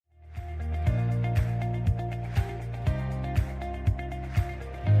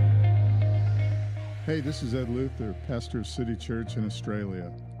Hey, this is Ed Luther, pastor of City Church in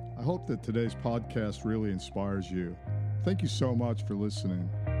Australia. I hope that today's podcast really inspires you. Thank you so much for listening.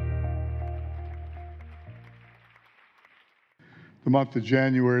 The month of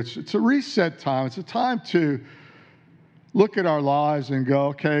January, it's a reset time. It's a time to look at our lives and go,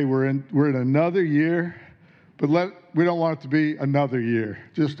 okay, we're in another year, but we don't want it to be another year.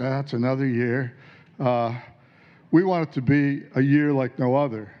 Just that's another year. We want it to be a year like no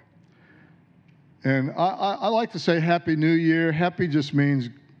other. And I like to say Happy New Year. Happy just means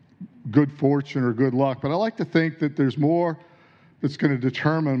good fortune or good luck. But I like to think that there's more that's going to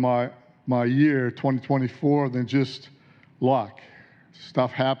determine my year, 2024, than just luck. Stuff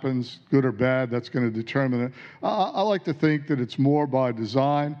happens, good or bad, that's going to determine it. I like to think that it's more by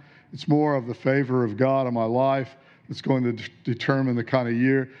design. It's more of the favor of God in my life that's going to determine the kind of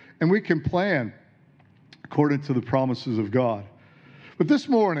year. And we can plan according to the promises of God. But this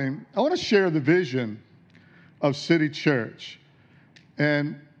morning, I want to share the vision of City Church.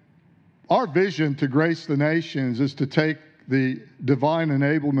 And our vision to grace the nations is to take the divine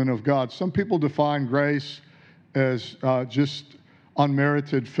enablement of God. Some people define grace as just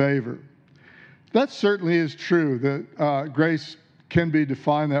unmerited favor. That certainly is true, that grace can be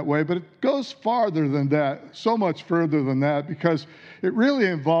defined that way, but it goes farther than that, so much further than that, because it really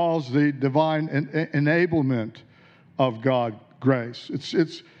involves the divine enablement of God. Grace.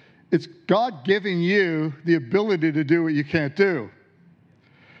 It's God giving you the ability to do what you can't do.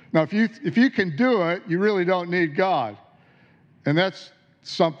 Now, if you can do it, you really don't need God, and that's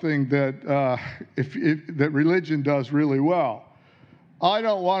something that that religion does really well. I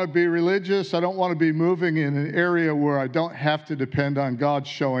don't want to be religious. I don't want to be moving in an area where I don't have to depend on God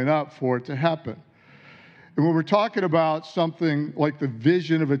showing up for it to happen. And when we're talking about something like the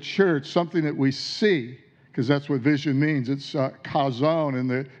vision of a church, something that we see, because that's what vision means. It's kazon in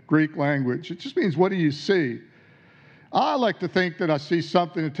the Greek language. It just means, what do you see? I like to think that I see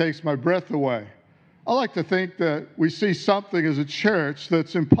something that takes my breath away. I like to think that we see something as a church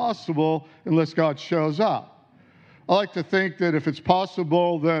that's impossible unless God shows up. I like to think that if it's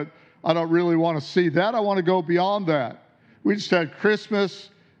possible that I don't really want to see that, I want to go beyond that. We just had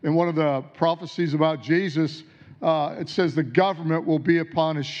Christmas, and one of the prophecies about Jesus, it says the government will be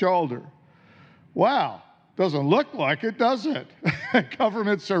upon his shoulder. Wow. Doesn't look like it, does it?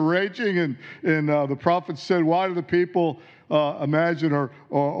 Governments are raging, and the prophet said, why do the people imagine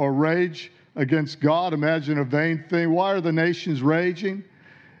or rage against God, imagine a vain thing? Why are the nations raging?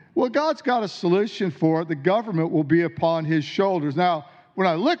 Well, God's got a solution for it. The government will be upon his shoulders. Now, when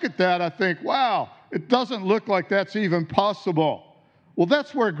I look at that, I think, wow, it doesn't look like that's even possible. Well,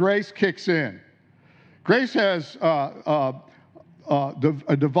 that's where grace kicks in. Grace has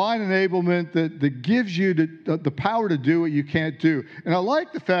a divine enablement that gives you the power to do what you can't do. And I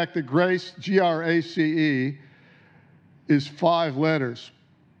like the fact that grace, G-R-A-C-E, is 5 letters.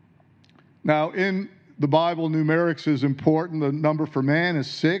 Now, in the Bible, numerics is important. The number for man is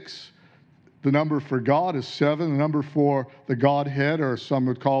 6. The number for God is 7. The number for the Godhead, or some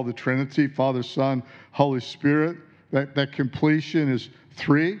would call the Trinity, Father, Son, Holy Spirit, that completion is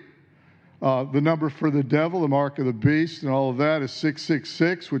 3. The number for the devil, the mark of the beast, and all of that is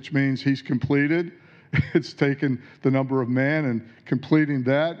 666, which means he's completed. It's taken the number of man and completing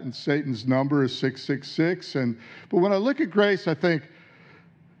that, and Satan's number is 666. But when I look at grace, I think,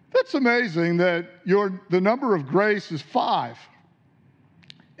 that's amazing that the number of grace is 5.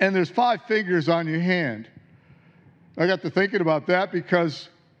 And there's 5 fingers on your hand. I got to thinking about that because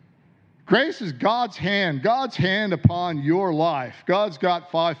grace is God's hand upon your life. God's got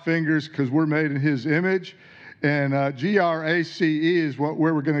 5 fingers because we're made in his image. And G-R-A-C-E is where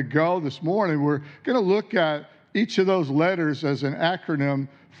we're going to go this morning. We're going to look at each of those letters as an acronym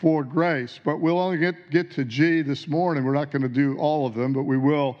for grace. But we'll only get to G this morning. We're not going to do all of them, but we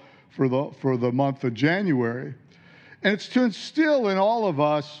will for the month of January. And it's to instill in all of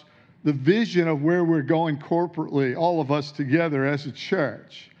us the vision of where we're going corporately, all of us together as a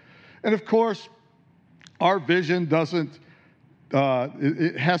church. And of course, our vision doesn't,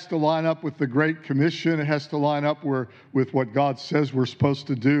 it has to line up with the Great Commission. It has to line up with what God says we're supposed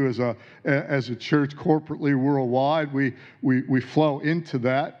to do as a church corporately worldwide. We flow into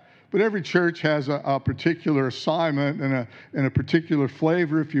that. But every church has a particular assignment and a particular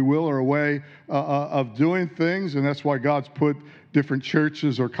flavor, if you will, or a way of doing things. And that's why God's put different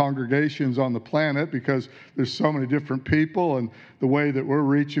churches or congregations on the planet, because there's so many different people, and the way that we're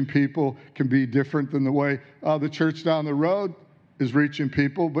reaching people can be different than the way the church down the road is reaching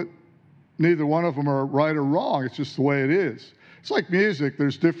people. But neither one of them are right or wrong. It's just the way it is. It's like music.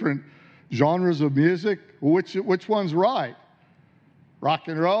 There's different genres of music. Which one's right? Rock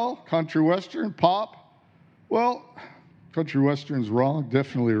and roll, country western, pop, Well, country western's wrong,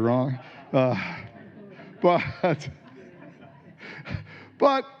 definitely wrong. But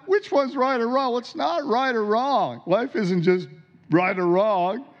which one's right or wrong? Well, it's not right or wrong. Life isn't just right or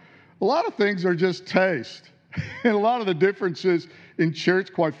wrong. A lot of things are just taste. And a lot of the differences in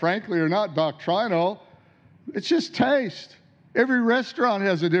church, quite frankly, are not doctrinal. It's just taste. Every restaurant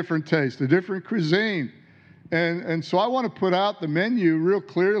has a different taste, a different cuisine. And so I want to put out the menu real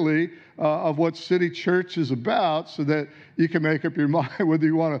clearly of what City Church is about so that you can make up your mind whether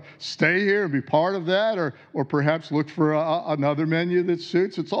you want to stay here and be part of that or perhaps look for another menu that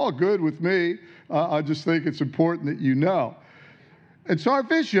suits. It's all good with me. I just think it's important that you know. And so our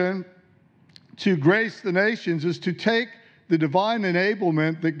vision to grace the nations is to take the divine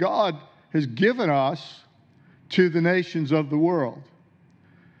enablement that God has given us to the nations of the world.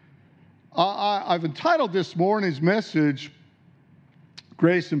 I've entitled this morning's message,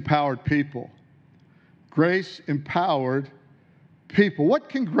 Grace-Empowered People. Grace-empowered people. What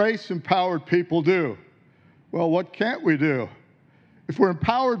can grace-empowered people do? Well, what can't we do? If we're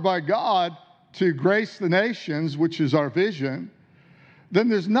empowered by God to grace the nations, which is our vision, then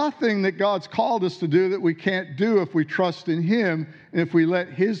there's nothing that God's called us to do that we can't do if we trust in Him. And if we let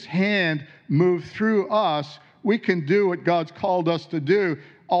His hand move through us, we can do what God's called us to do,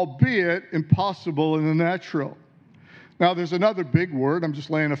 albeit impossible in the natural. Now, there's another big word. I'm just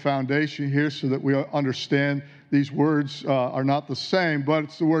laying a foundation here so that we understand these words are not the same, but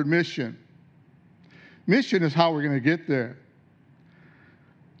it's the word mission. Mission is how we're going to get there.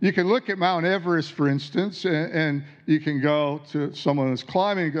 You can look at Mount Everest, for instance, and you can go to someone that's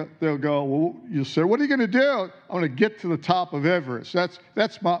climbing. They'll go, well, you'll say, what are you going to do? I'm going to get to the top of Everest. That's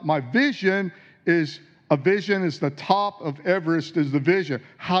my vision is a vision is the top of Everest is the vision.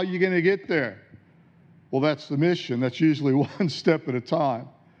 How are you going to get there? Well, that's the mission. That's usually one step at a time.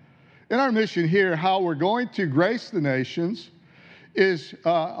 In our mission here, how we're going to grace the nations is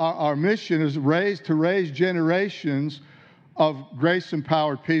our mission is to raise generations of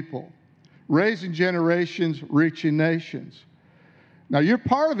grace-empowered people. Raising generations, reaching nations. Now, you're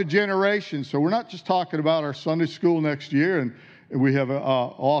part of a generation, so we're not just talking about our Sunday school next year, and we have an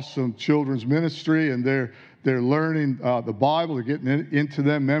awesome children's ministry, and they're learning the Bible, they're getting into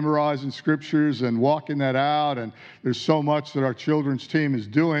them, memorizing scriptures and walking that out, and there's so much that our children's team is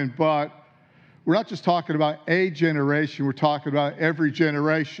doing, but we're not just talking about a generation, we're talking about every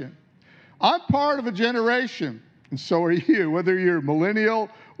generation. I'm part of a generation, and so are you. Whether you're a millennial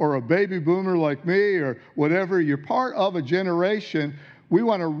or a baby boomer like me or whatever, you're part of a generation. We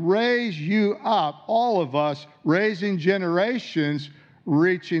want to raise you up, all of us, raising generations,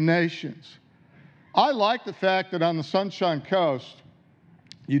 reaching nations. I like the fact that on the Sunshine Coast,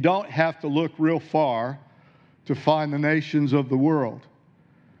 you don't have to look real far to find the nations of the world.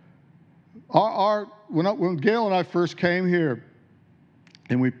 When Gail and I first came here,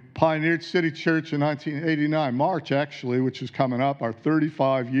 and we pioneered City Church in 1989, March actually, which is coming up, our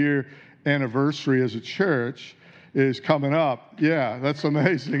 35-year anniversary as a church is coming up. Yeah, that's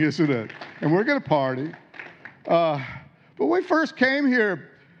amazing, isn't it? And we're going to party. But when we first came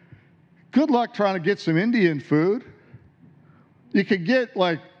here, good luck trying to get some Indian food. You could get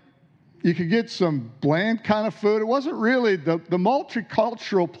some bland kind of food. It wasn't really the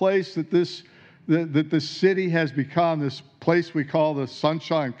multicultural place that this city has become, this place we call the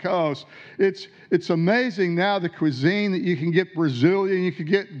Sunshine Coast. It's amazing now the cuisine that you can get Brazilian, you can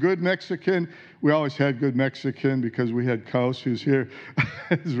get good Mexican. We always had good Mexican because we had Coast, who's here,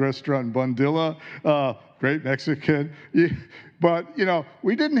 his restaurant in Bundilla, great Mexican. But,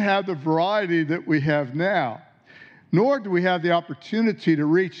 we didn't have the variety that we have now, nor do we have the opportunity to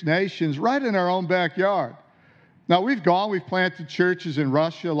reach nations right in our own backyard. Now, we've planted churches in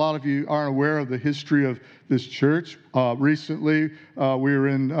Russia. A lot of you aren't aware of the history of this church. Recently, we were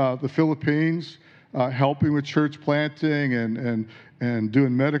in the Philippines helping with church planting and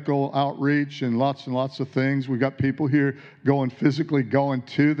doing medical outreach and lots of things. We got people here physically going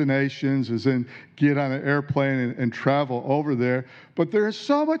to the nations, as in get on an airplane and travel over there. But there is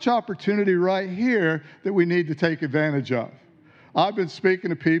so much opportunity right here that we need to take advantage of. I've been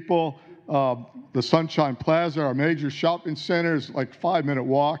speaking to people. The Sunshine Plaza, our major shopping center, is like a 5-minute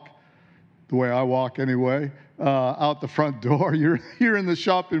walk, the way I walk anyway, out the front door. You're in the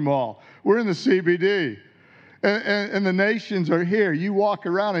shopping mall. We're in the CBD. And the nations are here. You walk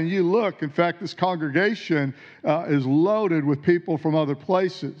around and you look. In fact, this congregation is loaded with people from other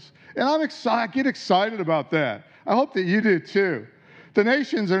places. And I get excited about that. I hope that you do too. The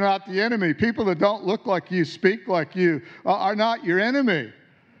nations are not the enemy. People that don't look like you, speak like you, are not your enemy.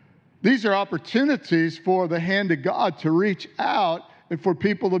 These are opportunities for the hand of God to reach out and for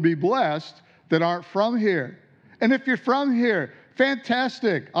people to be blessed that aren't from here. And if you're from here,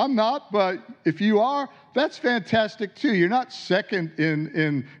 fantastic. I'm not, but if you are, that's fantastic too. You're not second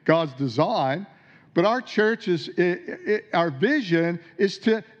in God's design. But our church our vision is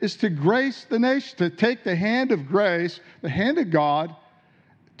to grace the nation, to take the hand of grace, the hand of God,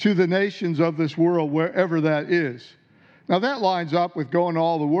 to the nations of this world, wherever that is. Now that lines up with going to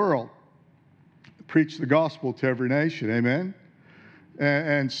all the world, preach the gospel to every nation, amen?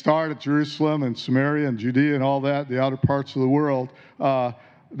 And start at Jerusalem and Samaria and Judea and all that, the outer parts of the world.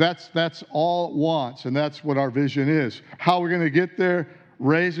 That's all at once, and that's what our vision is. How we're going to get there?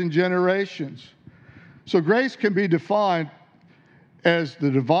 Raising generations. So grace can be defined as the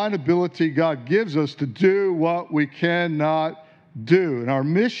divine ability God gives us to do what we cannot do. And our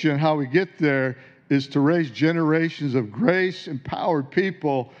mission, how we get there, is to raise generations of grace-empowered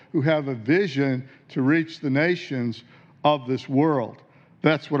people who have a vision to reach the nations of this world.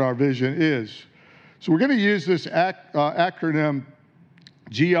 That's what our vision is. So we're going to use this acronym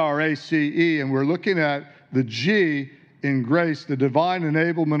GRACE, and we're looking at the G in grace, the divine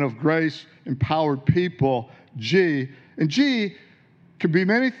enablement of grace-empowered people, G. And G could be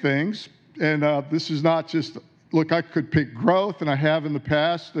many things, and this is not just, look, I could pick growth, and I have in the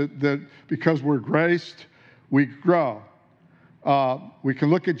past, that because we're graced, we grow. We can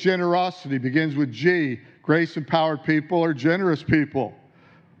look at generosity, begins with G. Grace-empowered people are generous people.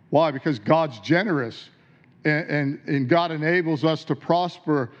 Why? Because God's generous, and God enables us to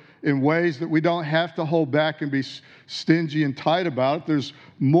prosper in ways that we don't have to hold back and be stingy and tight about it. There's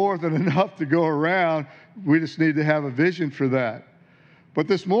more than enough to go around. We just need to have a vision for that. But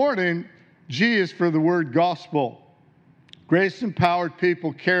this morning, G is for the word gospel. Grace-empowered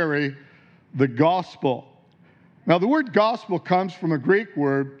people carry the gospel. Now, the word gospel comes from a Greek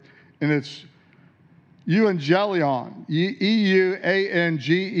word, and it's euangelion, E-U-A-N-G-E-L.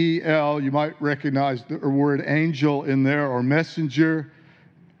 You might recognize the word angel in there, or messenger.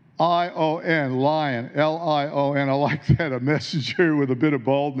 I-O-N, lion, L-I-O-N. I like that, a messenger with a bit of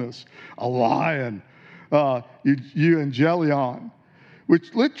boldness. A lion, euangelion,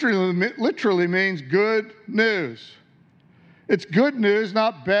 which literally means good news. It's good news,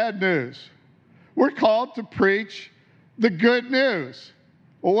 not bad news. We're called to preach the good news.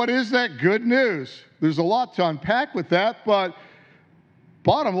 Well, what is that good news? There's a lot to unpack with that, but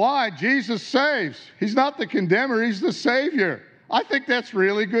bottom line, Jesus saves. He's not the condemner, he's the Savior. I think that's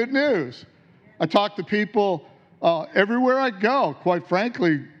really good news. I talk to people everywhere I go, quite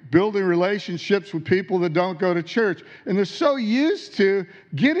frankly, building relationships with people that don't go to church. And they're so used to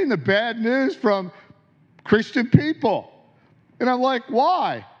getting the bad news from Christian people. And I'm like,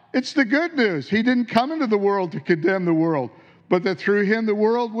 why? It's the good news. He didn't come into the world to condemn the world, but that through him the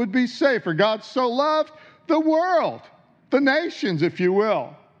world would be saved. For God so loved the world, the nations, if you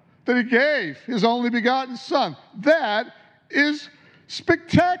will, that he gave his only begotten Son. That is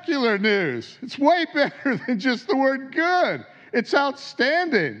spectacular news. It's way better than just the word good. It's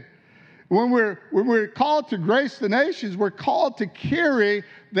outstanding. When we're called to grace the nations, we're called to carry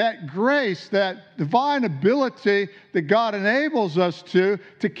that grace, that divine ability that God enables us to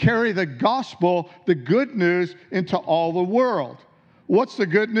carry the gospel, the good news, into all the world. What's the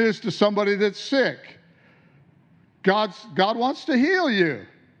good news to somebody that's sick? God wants to heal you.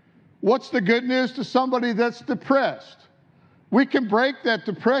 What's the good news to somebody that's depressed? We can break that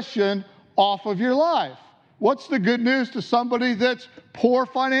depression off of your life. What's the good news to somebody that's poor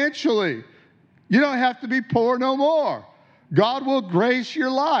financially? You don't have to be poor no more. God will grace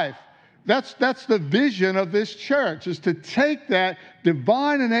your life. That's the vision of this church, is to take that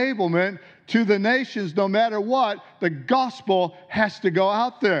divine enablement to the nations. No matter what, the gospel has to go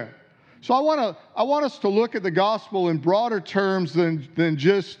out there. So I want us to look at the gospel in broader terms than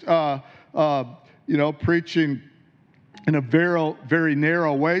just preaching in a very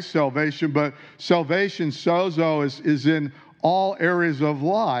narrow way salvation, but salvation, sozo, is in all areas of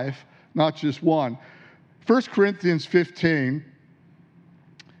life, not just one. 1 Corinthians 15,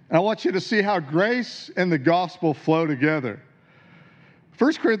 and I want you to see how grace and the gospel flow together.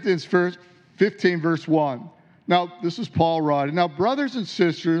 1 Corinthians 15, verse 1. Now, this is Paul writing. Now, brothers and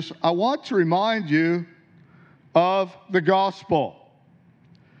sisters, I want to remind you of the gospel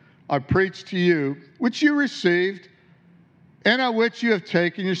I preached to you, which you received, and on which you have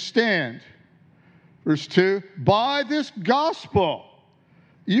taken your stand. Verse 2, by this gospel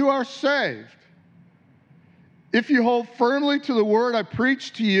you are saved, if you hold firmly to the word I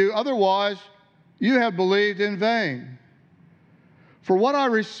preached to you, otherwise you have believed in vain. For what I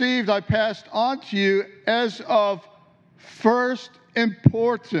received I passed on to you as of first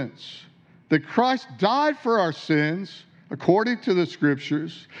importance, that Christ died for our sins, according to the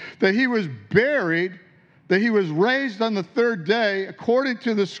Scriptures, that he was buried, that he was raised on the third day according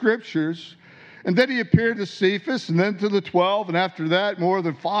to the Scriptures. And then he appeared to Cephas and then to the 12. And after that, more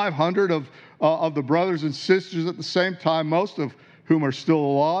than 500 of the brothers and sisters at the same time, most of whom are still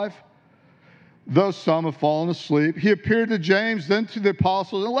alive, though some have fallen asleep. He appeared to James, then to the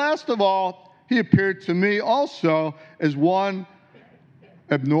apostles. And last of all, he appeared to me also as one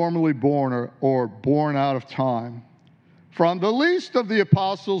abnormally born or born out of time. From the least of the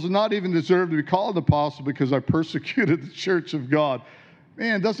apostles, and not even deserve to be called an apostle because I persecuted the church of God.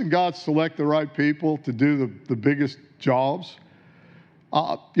 Man, doesn't God select the right people to do the biggest jobs?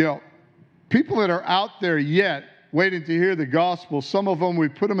 People that are out there yet waiting to hear the gospel, some of them we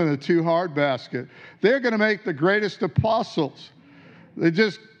put them in a too hard basket. They're going to make the greatest apostles.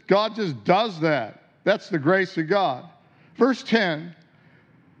 God just does that. That's the grace of God. Verse 10,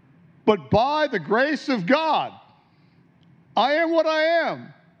 but by the grace of God, I am what I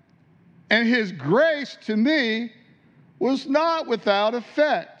am. And his grace to me was not without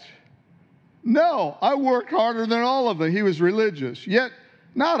effect. No, I worked harder than all of them. He was religious. Yet,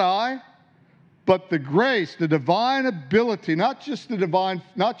 not I, but the grace, the divine ability, not just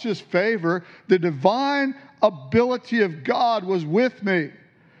favor, the divine ability of God was with me.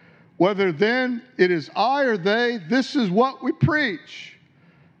 Whether then it is I or they, this is what we preach.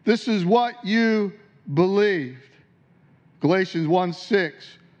 This is what you believed. Galatians 1:6,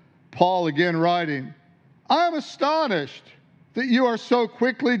 Paul again writing, I am astonished that you are so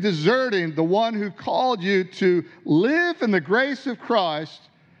quickly deserting the one who called you to live in the grace of Christ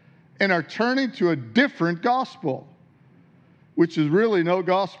and are turning to a different gospel, which is really no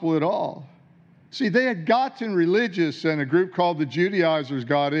gospel at all. See, they had gotten religious, and a group called the Judaizers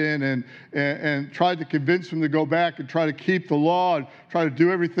got in and tried to convince them to go back and try to keep the law and try to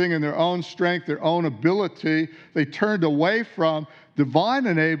do everything in their own strength, their own ability. They turned away from divine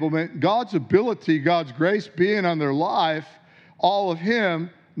enablement, God's ability, God's grace being on their life, all of Him,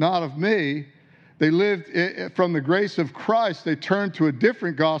 not of me. They lived from the grace of Christ. They turned to a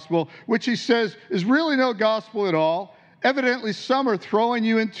different gospel, which he says is really no gospel at all. Evidently, some are throwing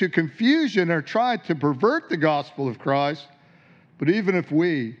you into confusion or trying to pervert the gospel of Christ. But even if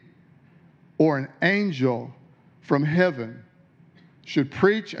we or an angel from heaven should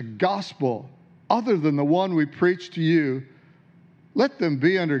preach a gospel other than the one we preach to you, let them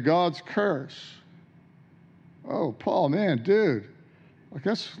be under God's curse. Oh, Paul, man, dude.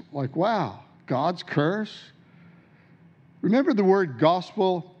 That's like, wow, God's curse? Remember the word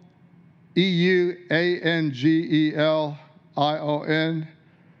gospel? EUANGELION.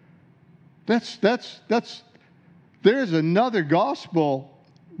 There's another gospel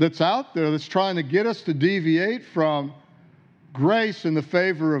that's out there that's trying to get us to deviate from grace and the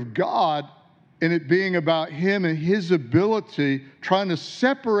favor of God, and it being about Him and His ability, trying to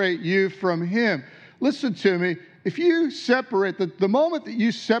separate you from Him. Listen to me. If you separate, the moment that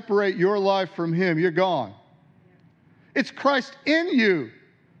you separate your life from Him, you're gone. It's Christ in you.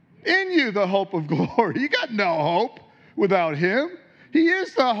 In you, the hope of glory. You got no hope without Him. He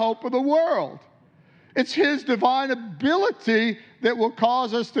is the hope of the world. It's His divine ability that will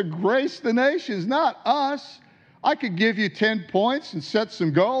cause us to grace the nations, not us. I could give you 10 points and set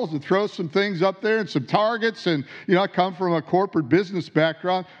some goals and throw some things up there and some targets. And, I come from a corporate business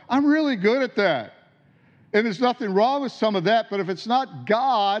background. I'm really good at that. And there's nothing wrong with some of that. But if it's not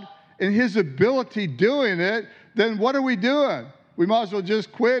God and His ability doing it, then what are we doing? We might as well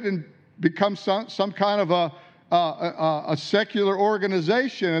just quit and become some kind of a secular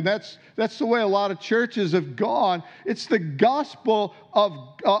organization. And that's the way a lot of churches have gone. It's the gospel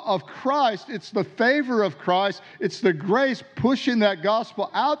of Christ. It's the favor of Christ. It's the grace pushing that gospel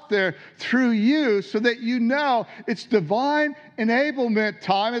out there through you so that you know it's divine enablement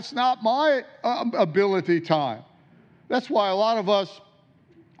time. It's not my ability time. That's why a lot of us,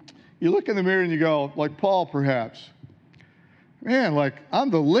 you look in the mirror and you go, like Paul perhaps, man, I'm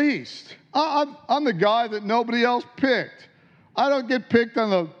the least. I'm the guy that nobody else picked. I don't get picked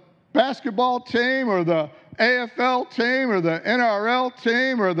on the basketball team or the AFL team or the NRL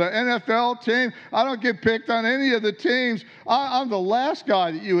team or the NFL team. I don't get picked on any of the teams. I'm the last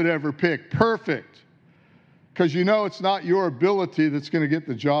guy that you would ever pick. Perfect. Because it's not your ability that's going to get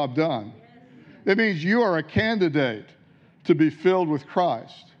the job done. It means you are a candidate to be filled with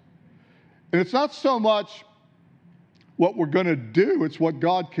Christ. And it's not so much what we're going to do, it's what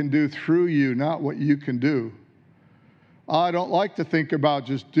God can do through you, not what you can do. I don't like to think about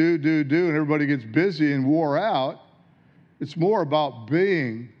just do, and everybody gets busy and wore out. It's more about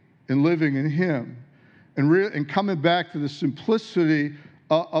being and living in Him and coming back to the simplicity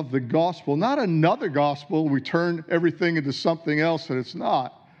of the gospel. Not another gospel, we turn everything into something else that it's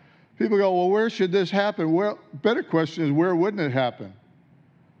not. People go, well, where should this happen? Well, better question is, where wouldn't it happen?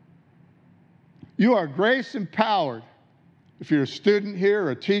 You are grace empowered. If you're a student here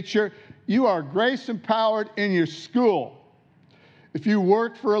or a teacher, you are grace empowered in your school. If you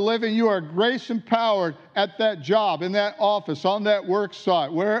work for a living, you are grace empowered at that job, in that office, on that work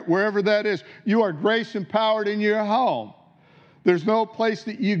site, wherever that is. You are grace empowered in your home. There's no place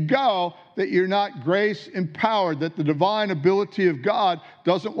that you go that you're not grace empowered, that the divine ability of God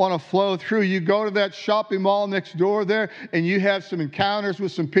doesn't want to flow through. You go to that shopping mall next door there and you have some encounters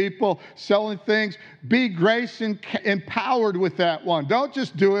with some people selling things. Be grace empowered with that one. Don't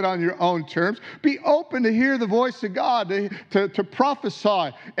just do it on your own terms. Be open to hear the voice of God, to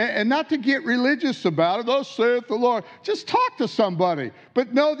prophesy, and not to get religious about it. Thus saith the Lord. Just talk to somebody,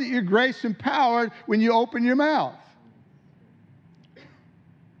 but know that you're grace empowered when you open your mouth.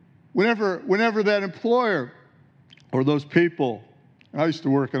 Whenever that employer or those people, I used to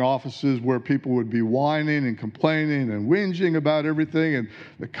work in offices where people would be whining and complaining and whinging about everything, and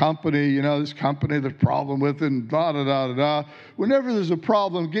the company, this company, there's a problem with it, and da-da-da-da-da. Whenever there's a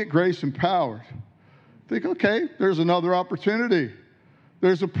problem, get grace empowered. Think, okay, there's another opportunity.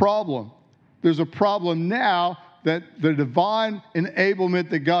 There's a problem. There's a problem now that the divine enablement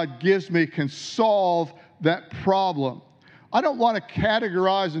that God gives me can solve that problem. I don't want to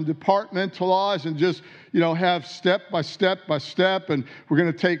categorize and departmentalize and just, have step by step by step, and we're going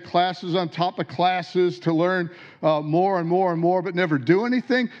to take classes on top of classes to learn more and more and more, but never do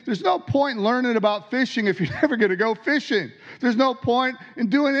anything. There's no point in learning about fishing if you're never going to go fishing. There's no point in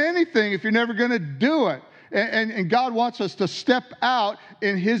doing anything if you're never going to do it. And God wants us to step out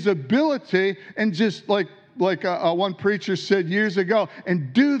in His ability and just like one preacher said years ago,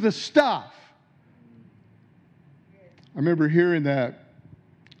 and do the stuff. I remember hearing that.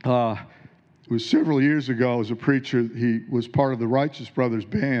 It was several years ago as a preacher. He was part of the Righteous Brothers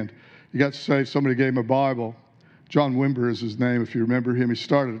band. He got saved. Somebody gave him a Bible. John Wimber is his name, if you remember him. He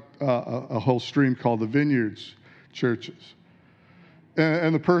started a whole stream called the Vineyards Churches.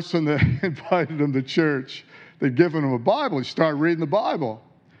 And the person that invited him to church, they'd given him a Bible. He started reading the Bible.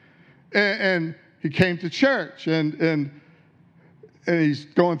 And he came to church. And he's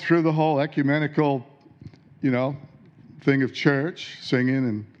going through the whole ecumenical, thing of church, singing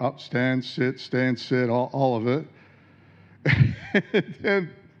and up, stand, sit, all of it. And then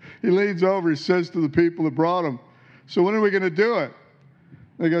he leans over, he says to the people that brought him, so when are we going to do it?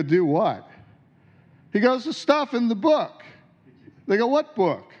 They go, do what? He goes, the stuff in the book. They go, what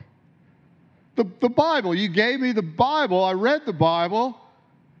book? The Bible. You gave me the Bible. I read the Bible.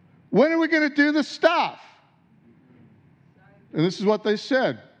 When are we going to do the stuff? And this is what they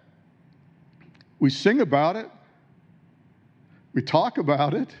said. We sing about it. We talk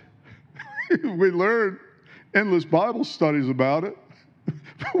about it. We learn endless Bible studies about it.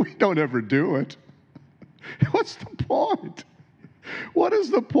 But we don't ever do it. What's the point? What is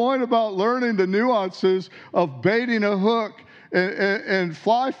the point about learning the nuances of baiting a hook and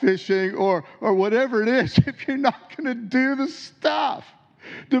fly fishing or whatever it is if you're not going to do the stuff?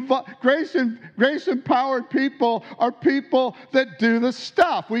 Grace-empowered people are people that do the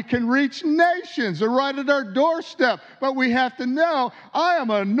stuff. We can reach nations. They're right at our doorstep. But we have to know, I am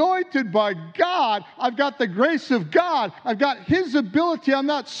anointed by God. I've got the grace of God. I've got His ability. I'm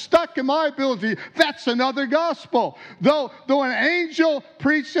not stuck in my ability. That's another gospel. Though an angel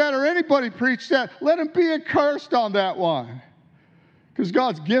preached that or anybody preached that, let him be accursed on that one. Because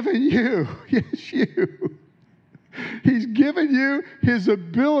God's given you, yes, you. He's given you His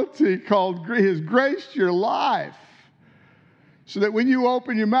ability called His grace to your life. So that when you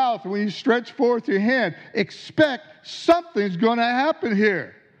open your mouth, when you stretch forth your hand, expect something's going to happen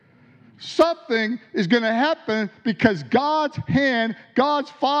here. Something is going to happen because God's hand, God's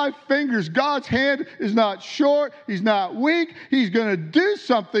 5 fingers, God's hand is not short. He's not weak. He's going to do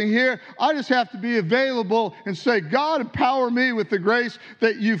something here. I just have to be available and say, God, empower me with the grace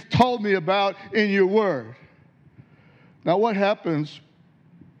that you've told me about in your word. Now, what happens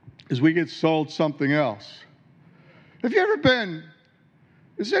is we get sold something else. Has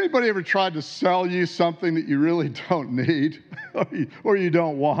anybody ever tried to sell you something that you really don't need or you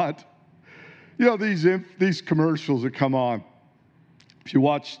don't want? These commercials that come on. If you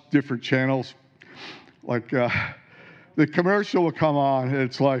watch different channels, like the commercial will come on, and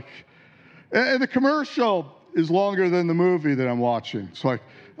it's like, and the commercial is longer than the movie that I'm watching. It's like,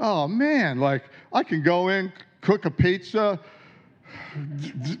 oh man, like I can go in, cook a pizza,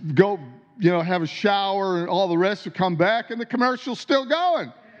 go, have a shower, and all the rest will come back, and the commercial's still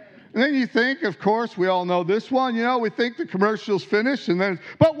going. And then you think, of course, we all know this one, we think the commercial's finished,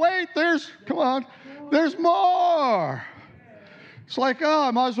 but wait, there's more. It's like, oh,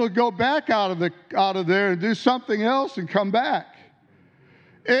 I might as well go back out of there and do something else and come back.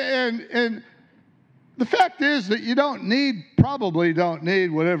 And the fact is that you probably don't need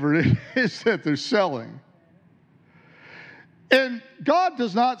whatever it is that they're selling. And God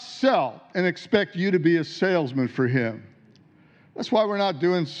does not sell and expect you to be a salesman for him. That's why we're not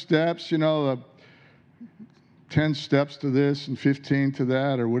doing steps, 10 steps to this and 15 to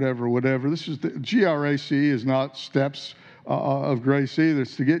that or whatever. This is the GRAC is not steps of grace either.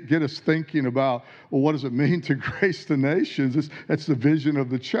 It's to get us thinking about, well, what does it mean to grace the nations? That's the vision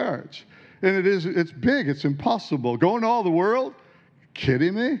of the church. And it's big. It's impossible. Going to all the world?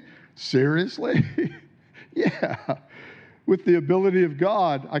 Kidding me? Seriously? Yeah. With the ability of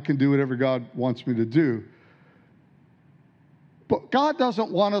God, I can do whatever God wants me to do. But God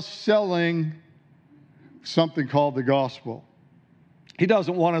doesn't want us selling something called the gospel. He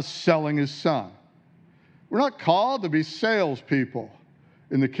doesn't want us selling his son. We're not called to be salespeople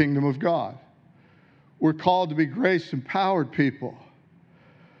in the kingdom of God. We're called to be grace-empowered people.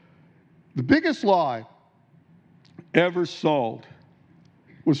 The biggest lie ever sold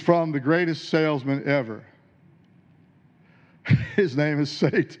was from the greatest salesman ever. His name is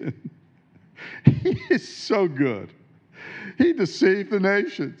Satan. He is so good. He deceived the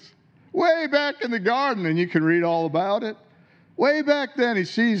nations. Way back in the garden, and you can read all about it. Way back then, he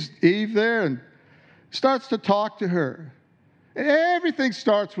sees Eve there and starts to talk to her. And everything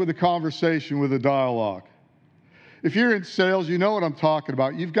starts with a conversation, with a dialogue. If you're in sales, you know what I'm talking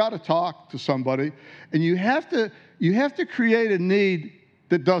about. You've got to talk to somebody, and you have to create a need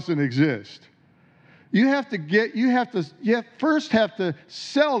that doesn't exist. You first have to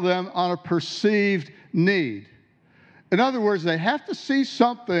sell them on a perceived need. In other words, they have to see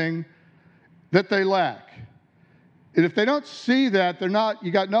something that they lack. And if they don't see that,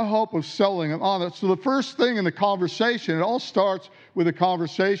 you got no hope of selling them on it. So the first thing in the conversation, it all starts with a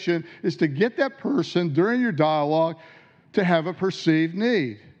conversation, is to get that person during your dialogue to have a perceived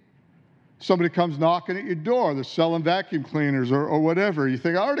need. Somebody comes knocking at your door, they're selling vacuum cleaners or whatever. You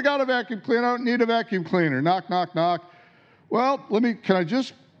think, I already got a vacuum cleaner, I don't need a vacuum cleaner. Knock, knock, knock. Well, can I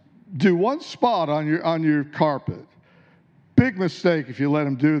just do one spot on your carpet? Big mistake if you let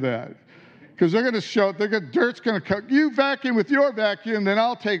them do that. Because they're going to show, dirt's going to come. You vacuum with your vacuum, then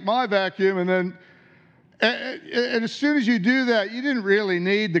I'll take my vacuum, and as soon as you do that, you didn't really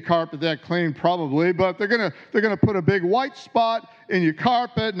need the carpet that clean probably, but they're going to put a big white spot in your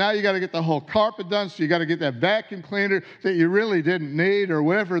carpet. Now you got to get the whole carpet done, so you got to get that vacuum cleaner that you really didn't need or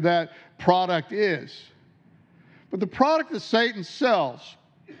whatever that product is. But the product that Satan sells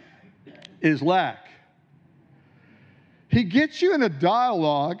is lack. He gets you in a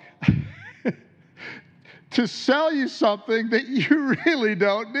dialogue to sell you something that you really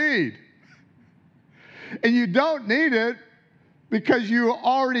don't need. And you don't need it because you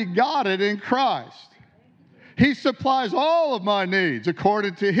already got it in Christ. He supplies all of my needs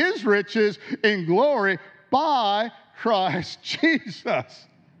according to his riches in glory by Christ Jesus.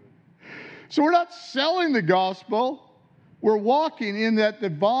 So we're not selling the gospel. We're walking in that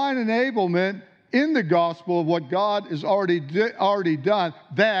divine enablement in the gospel of what God has already done.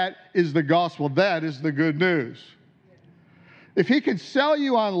 That is the gospel. That is the good news. If he can sell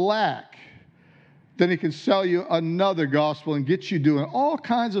you on lack, then he can sell you another gospel and get you doing all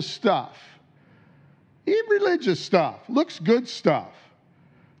kinds of stuff. Even religious stuff, looks good stuff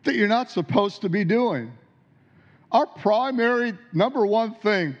that you're not supposed to be doing. Our primary, number one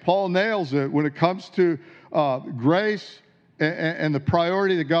thing, Paul nails it when it comes to grace and the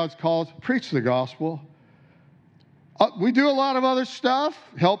priority that God's called, preach the gospel. We do a lot of other stuff,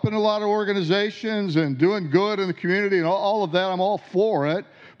 helping a lot of organizations and doing good in the community and all of that. I'm all for it.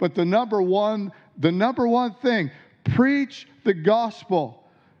 But the number one thing, preach the gospel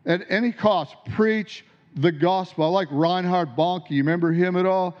at any cost. Preach the gospel. I like Reinhard Bonnke. You remember him at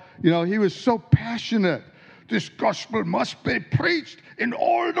all? He was so passionate. This gospel must be preached in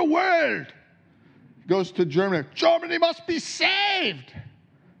all the world. Goes to Germany. Germany must be saved.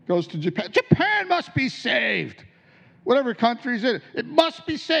 Goes to Japan. Japan must be saved. Whatever country's in it, it must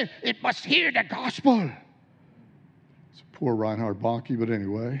be saved. It must hear the gospel. It's a poor Reinhard Bonnke, but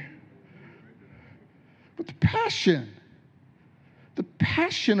anyway. But the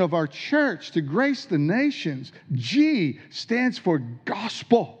passion of our church to grace the nations, G stands for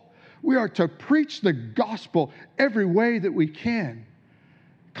gospel. We are to preach the gospel every way that we can.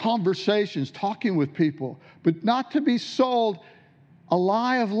 Conversations, talking with people, but not to be sold a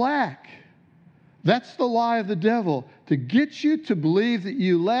lie of lack. That's the lie of the devil, to get you to believe that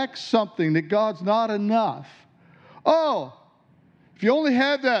you lack something, that God's not enough. Oh, if you only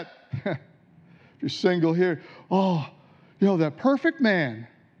had that, if you're single here, oh, that perfect man,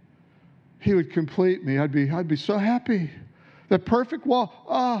 he would complete me. I'd be so happy. That perfect wall,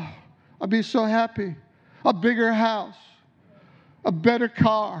 I'd be so happy. A bigger house, a better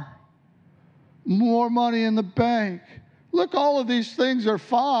car, more money in the bank. Look, all of these things are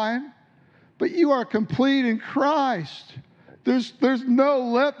fine, but you are complete in Christ. There's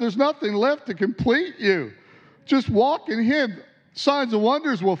nothing left to complete you. Just walk in Him. Signs and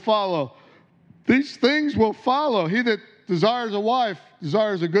wonders will follow. These things will follow. He that desires a wife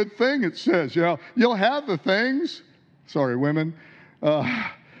desires a good thing, it says. You'll have the things. Sorry, women.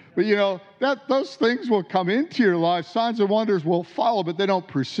 But those things will come into your life. Signs and wonders will follow, but they don't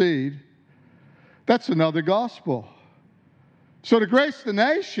precede. That's another gospel. So to grace the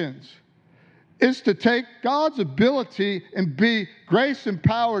nations is to take God's ability and be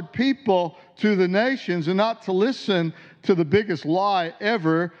grace-empowered people to the nations and not to listen to the biggest lie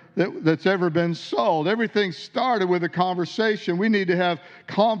ever that's ever been sold. Everything started with a conversation. We need to have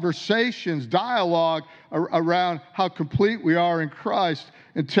conversations, dialogue around how complete we are in Christ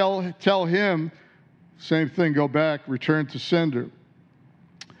and tell Him, same thing, go back, return to sender.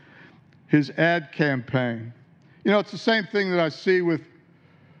 His ad campaign. It's the same thing that I see with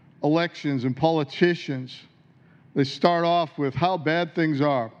elections and politicians. They start off with how bad things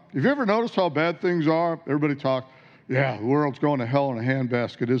are. Have you ever noticed how bad things are? Everybody talks, the world's going to hell in a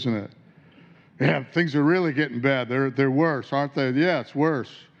handbasket, isn't it? Yeah, things are really getting bad. They're worse, aren't they? Yeah, it's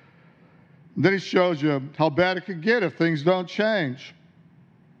worse. And then he shows you how bad it could get if things don't change.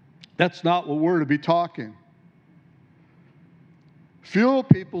 That's not what we're to be talking. Fuel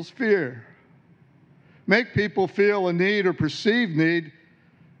people's fear. Make people feel a need or perceived need,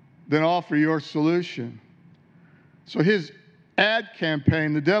 then offer your solution. So his ad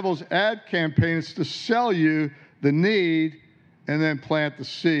campaign, the devil's ad campaign, is to sell you the need and then plant the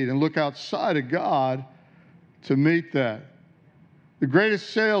seed and look outside of God to meet that. The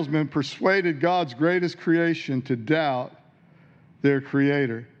greatest salesman persuaded God's greatest creation to doubt their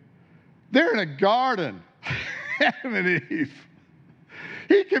creator. They're in a garden, Adam and Eve.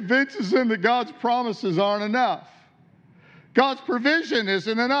 He convinces them that God's promises aren't enough. God's provision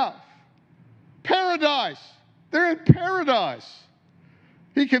isn't enough. Paradise. They're in paradise.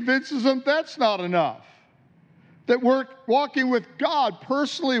 He convinces them that's not enough. That walking with God,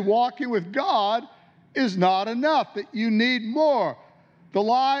 personally walking with God, is not enough. That you need more. The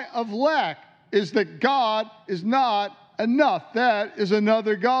lie of lack is that God is not enough. That is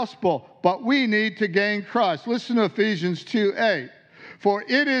another gospel. But we need to gain Christ. Listen to Ephesians 2:8. For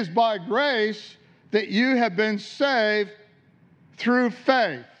it is by grace that you have been saved through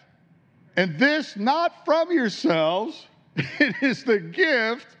faith. And this not from yourselves, it is the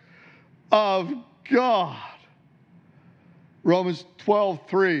gift of God. Romans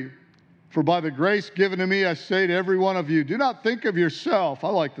 12:3. For by the grace given to me, I say to every one of you, do not think of yourself. I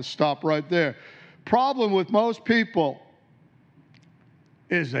like to stop right there. Problem with most people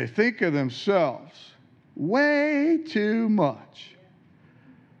is they think of themselves way too much.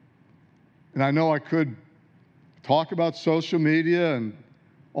 And I know I could talk about social media and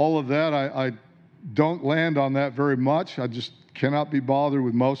all of that. I don't land on that very much. I just cannot be bothered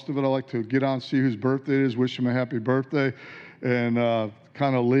with most of it. I like to get on, see whose birthday it is, wish them a happy birthday, and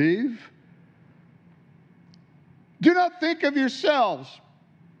kind of leave. Do not think of yourselves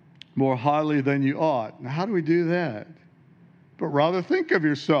more highly than you ought. Now, how do we do that? But rather think of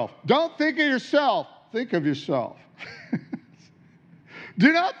yourself. Don't think of yourself. Think of yourself.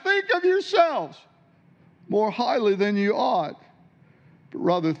 Do not think of yourselves more highly than you ought, but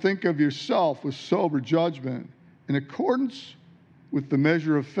rather think of yourself with sober judgment in accordance with the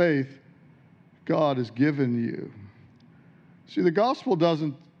measure of faith God has given you. See, the gospel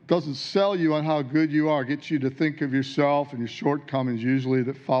doesn't sell you on how good you are, get you to think of yourself and your shortcomings usually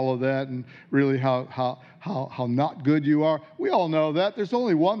that follow that, and really how not good you are. We all know that. There's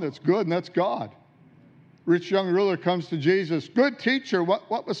only one that's good, and that's God. Rich young ruler comes to Jesus. Good teacher,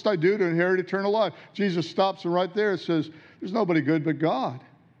 what must I do to inherit eternal life? Jesus stops him right there and says, there's nobody good but God.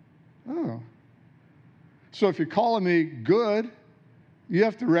 Oh. So if you're calling me good, you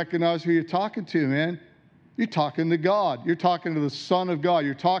have to recognize who you're talking to, man. You're talking to God. You're talking to the Son of God.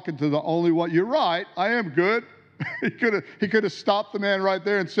 You're talking to the only one. You're right. I am good. He could have stopped the man right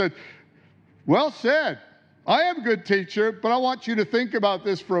there and said, well said. I am a good teacher, but I want you to think about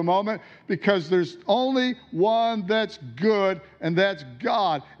this for a moment, because there's only one that's good, and that's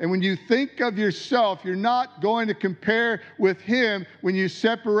God. And when you think of yourself, you're not going to compare with Him when you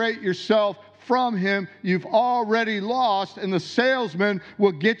separate yourself from him, you've already lost, and the salesman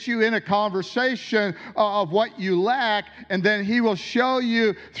will get you in a conversation of what you lack, and then he will show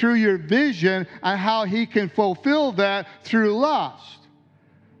you through your vision on how he can fulfill that through lust.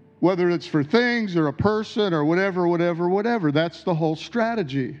 Whether it's for things or a person or whatever. That's the whole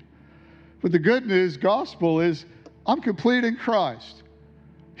strategy. But the good news gospel is I'm complete in Christ.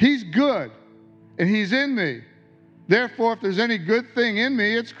 He's good, and he's in me. Therefore, if there's any good thing in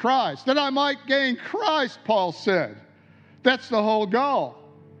me, it's Christ. That I might gain Christ, Paul said. That's the whole goal.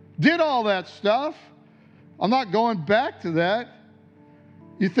 Did all that stuff. I'm not going back to that.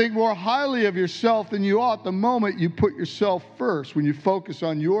 You think more highly of yourself than you ought the moment you put yourself first, when you focus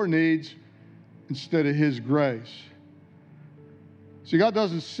on your needs instead of his grace. See, God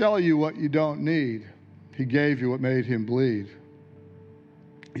doesn't sell you what you don't need. He gave you what made him bleed.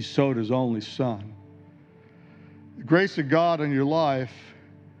 He sowed his only son. The grace of God in your life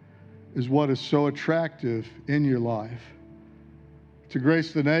is what is so attractive in your life. To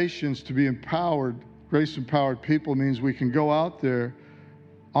grace the nations, to be empowered, grace-empowered people means we can go out there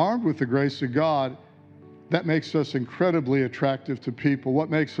armed with the grace of God. That makes us incredibly attractive to people. What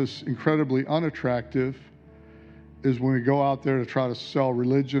makes us incredibly unattractive is when we go out there to try to sell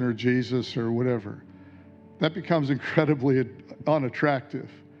religion or Jesus or whatever. That becomes incredibly unattractive.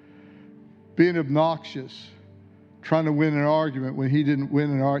 Being obnoxious, trying to win an argument when he didn't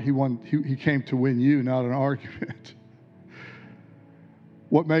win an argument. He came to win you, not an argument.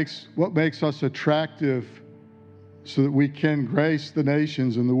 What makes us attractive so that we can grace the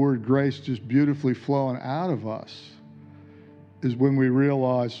nations, and the word grace just beautifully flowing out of us, is when we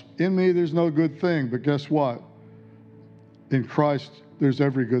realize, in me there's no good thing, but guess what? In Christ there's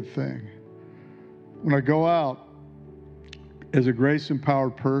every good thing. When I go out as a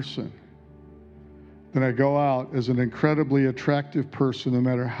grace-empowered person, then I go out as an incredibly attractive person, no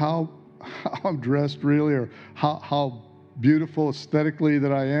matter how I'm dressed really, or how beautiful aesthetically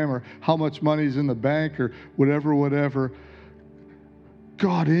that I am, or how much money's in the bank, or whatever.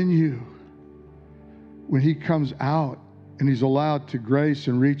 God in you, when he comes out and he's allowed to grace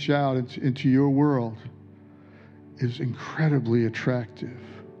and reach out into your world, is incredibly attractive.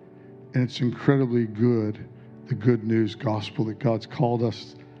 And it's incredibly good, the good news gospel that God's called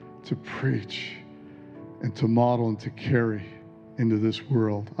us to preach and to model and to carry into this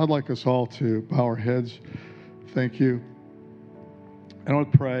world. I'd like us all to bow our heads. Thank you. I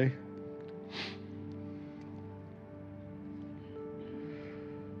want to pray.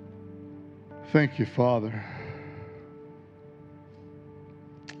 Thank you, Father.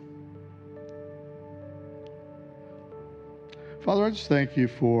 Father, I just thank you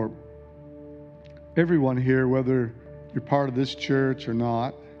for everyone here, whether you're part of this church or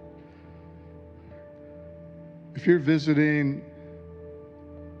not. If you're visiting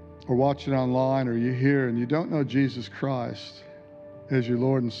or watching online, or you're here and you don't know Jesus Christ as your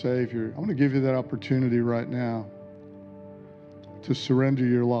Lord and Savior, I want to give you that opportunity right now to surrender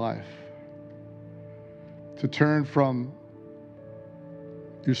your life, to turn from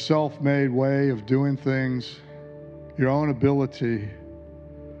your self-made way of doing things, your own ability,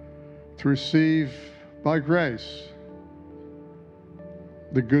 to receive by grace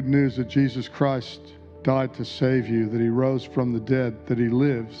the good news that Jesus Christ died to save you, that he rose from the dead, that he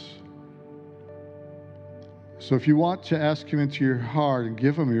lives. So if you want to ask him into your heart and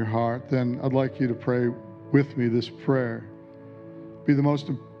give him your heart, then I'd like you to pray with me this prayer. Be the most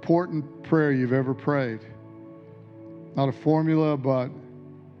important prayer you've ever prayed. Not a formula, but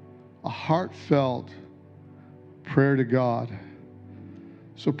a heartfelt prayer to God.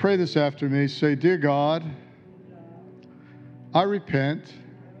 So pray this after me. Say, "Dear God, I repent.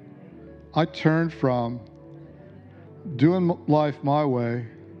 I turn from doing life my way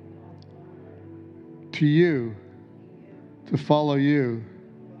to you, to follow you.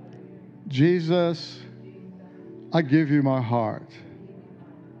 Jesus, I give you my heart.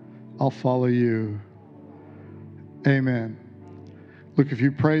 I'll follow you." Amen. Look, if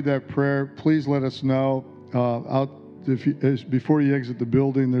you prayed that prayer, please let us know. Before you exit the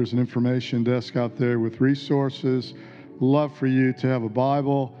building, there's an information desk out there with resources. Love for you to have a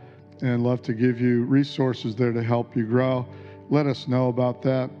Bible, and love to give you resources there to help you grow. Let us know about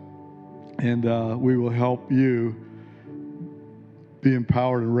that, and we will help you be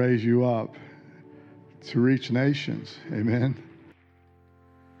empowered and raise you up to reach nations. Amen.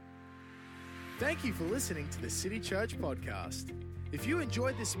 Thank you for listening to the City Church podcast. If you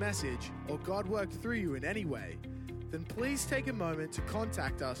enjoyed this message, or God worked through you in any way, then please take a moment to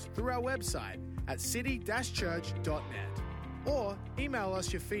contact us through our website at city-church.net, or email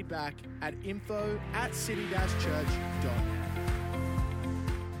us your feedback at info@city-church.net.